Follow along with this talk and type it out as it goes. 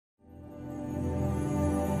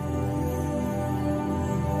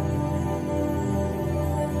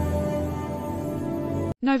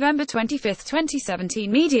November 25,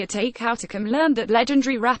 2017, MediaTakeoUtocm learned that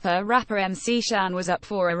legendary rapper MC Shan was up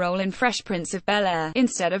for a role in Fresh Prince of Bel-Air,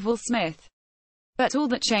 instead of Will Smith. But all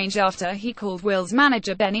that changed after he called Will's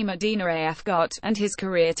manager Benny Medina AF got, and his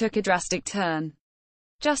career took a drastic turn.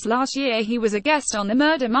 Just last year he was a guest on the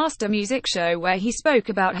Murder Master music show where he spoke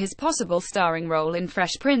about his possible starring role in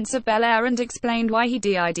Fresh Prince of Bel-Air and explained why he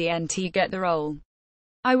didn't get the role.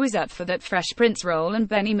 "I was up for that Fresh Prince role and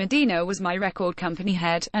Benny Medina was my record company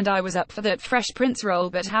head, and I was up for that Fresh Prince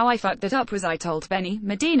role, but how I fucked it up was I told Benny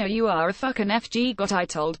Medina, you are a fucking FG got. I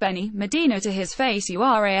told Benny Medina to his face, you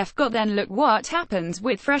are AF got. Then look what happens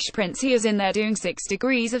with Fresh Prince, he is in there doing 6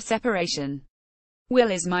 degrees of separation.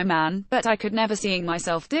 Will is my man, but I could never see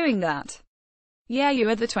myself doing that." Yeah, you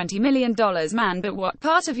are the $20 million man, but what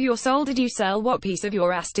part of your soul did you sell? What piece of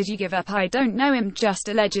your ass did you give up? I don't know him, just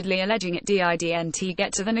allegedly alleging it. Didn't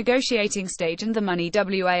get to the negotiating stage and the money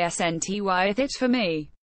wasn't worth it for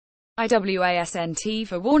me. Wasn't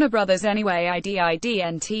for Warner Brothers anyway.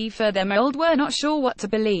 Didn't for them. Old, we're not sure what to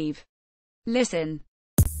believe. Listen.